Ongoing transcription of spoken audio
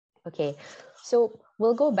Okay, so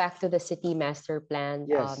we'll go back to the city master plan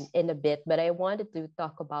Yes, in a bit, but I wanted to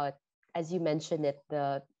talk about, as you mentioned it,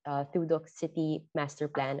 the Thu Duc City master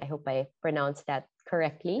plan. I hope I pronounced that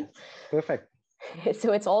correctly. yes, perfect.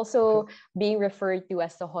 So it's also being referred to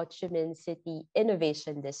as the Ho Chi Minh City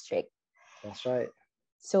Innovation District. That's right.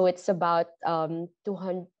 So it's about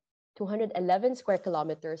 211 square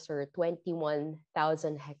kilometers or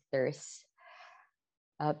 21,000 hectares.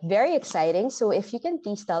 Very exciting. So if you can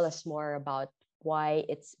please tell us more about why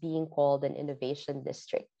it's being called an innovation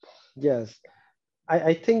district. Yes,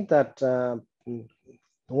 I think that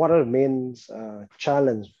one of the main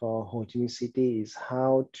challenge for Ho Chi Minh City is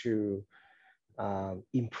how to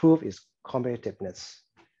improve its competitiveness,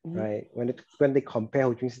 Mhm. right? When they compare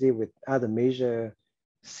Ho Chi Minh City with other major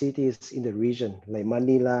cities in the region like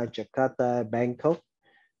Manila, Jakarta, Bangkok,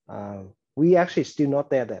 we actually still not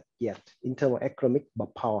there that yet in terms of economic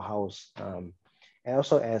powerhouse, and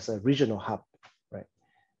also as a regional hub, right?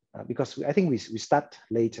 Because I think we start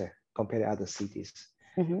later compared to other cities.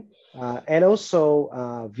 Mhm. And also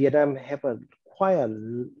Vietnam have quite a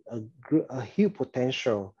huge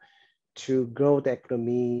potential to grow the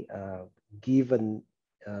economy given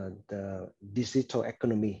the digital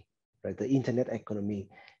economy, right, the internet economy,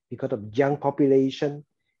 because of young population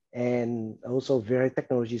and also very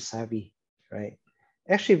technology savvy, right?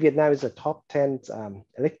 Actually, Vietnam is a top 10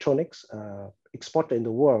 electronics exporter in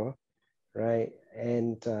the world, right?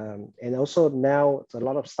 And also now a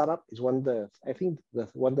lot of startup is one of the, I think the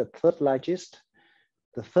third largest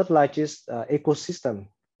ecosystem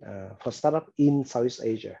for startup in Southeast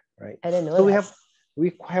Asia, right? I didn't know So that.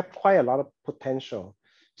 we have quite a lot of potential.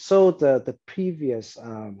 So the previous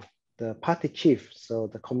the party chief, so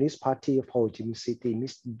the Communist Party of Ho Chi Minh City,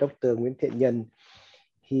 Mr. Dr. Nguyen Thiện Nhân,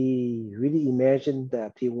 he really imagined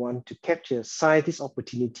that he want to capture scientist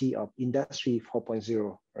opportunity of industry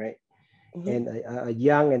 4.0, right? Mhm. And a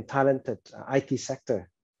young and talented IT sector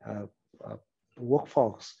uh, uh,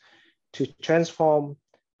 workforce to transform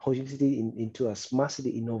Ho Chi Minh City into a smart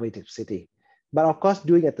city, innovative city. But of course,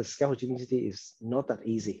 doing at the scale of Ho Chi Minh City is not that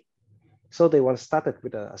easy. So they want started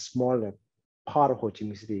with a smaller part of Ho Chi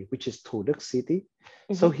Minh City, which is Thu Duc City.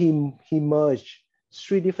 So Mhm. he merged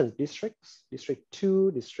three different districts, District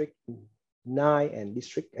 2, District 9,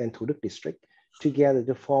 and Thu Duc District, together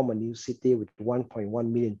to form a new city with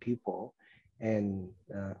 1.1 million people and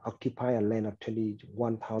occupy a land of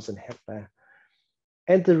 21,000 hectares.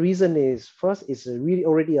 And the reason is, first, it's really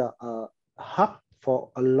already a hub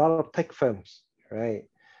for a lot of tech firms, right?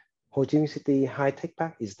 Ho Chi Minh City High Tech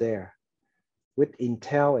Park is there with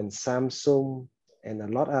Intel and Samsung and a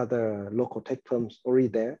lot of other local tech firms already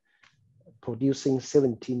there, producing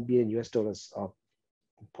 17 billion US dollars of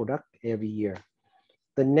product every year.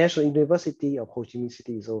 The National University of Ho Chi Minh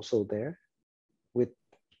City is also there with,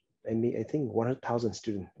 I think 100,000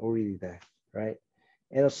 students already there, right?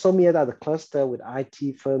 And so many other cluster with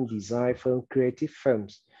IT firm, design firm, creative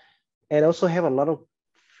firms, and also have a lot of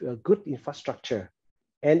good infrastructure.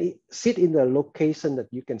 And it sit in the location that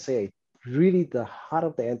you can say really the heart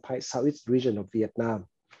of the entire southeast region of Vietnam,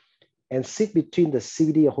 and sit between the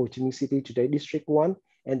CBD of Ho Chi Minh City today, District 1,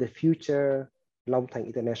 and the future Long Thanh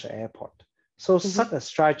International Airport. So Mhm. such a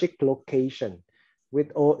strategic location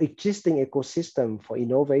with our existing ecosystem for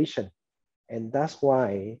innovation. And that's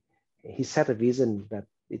why he set a vision that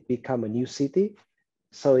it become a new city.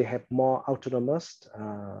 So we have more autonomous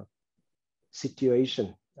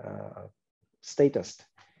situation, status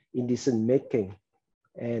in decision making,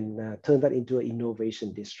 and turn that into an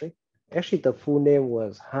innovation district. Actually, the full name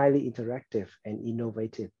was Highly Interactive and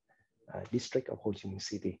Innovative District of Ho Chi Minh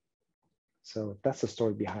City. So that's the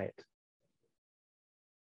story behind it.